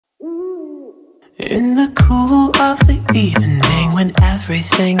In the cool of the evening, when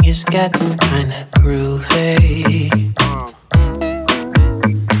everything is getting kinda groovy,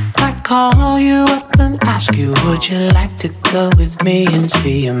 I call you up and ask you, would you like to go with me and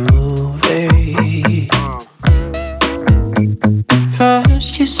see a movie?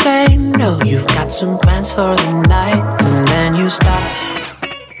 First you say no, you've got some plans for the night, and then you stop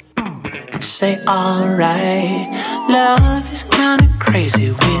and say alright. Love is kinda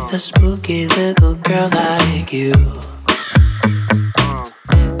crazy with a spooky little girl like you.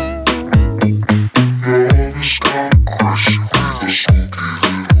 Love is kinda crazy with a spooky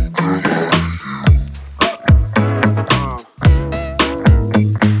little girl like you.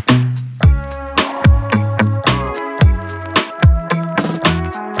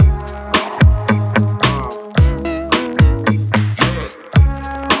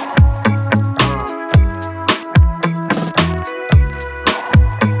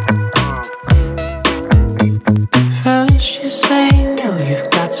 First you say no, you've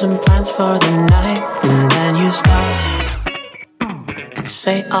got some plans for the night, and then you stop and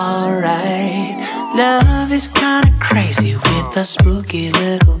say alright. Love is kinda crazy with a spooky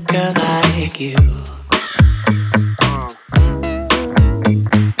little girl like you.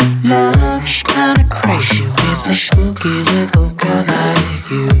 Love is kinda crazy with a spooky little girl like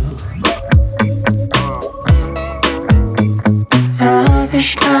you. Love is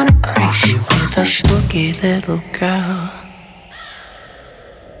kinda crazy with a spooky little girl.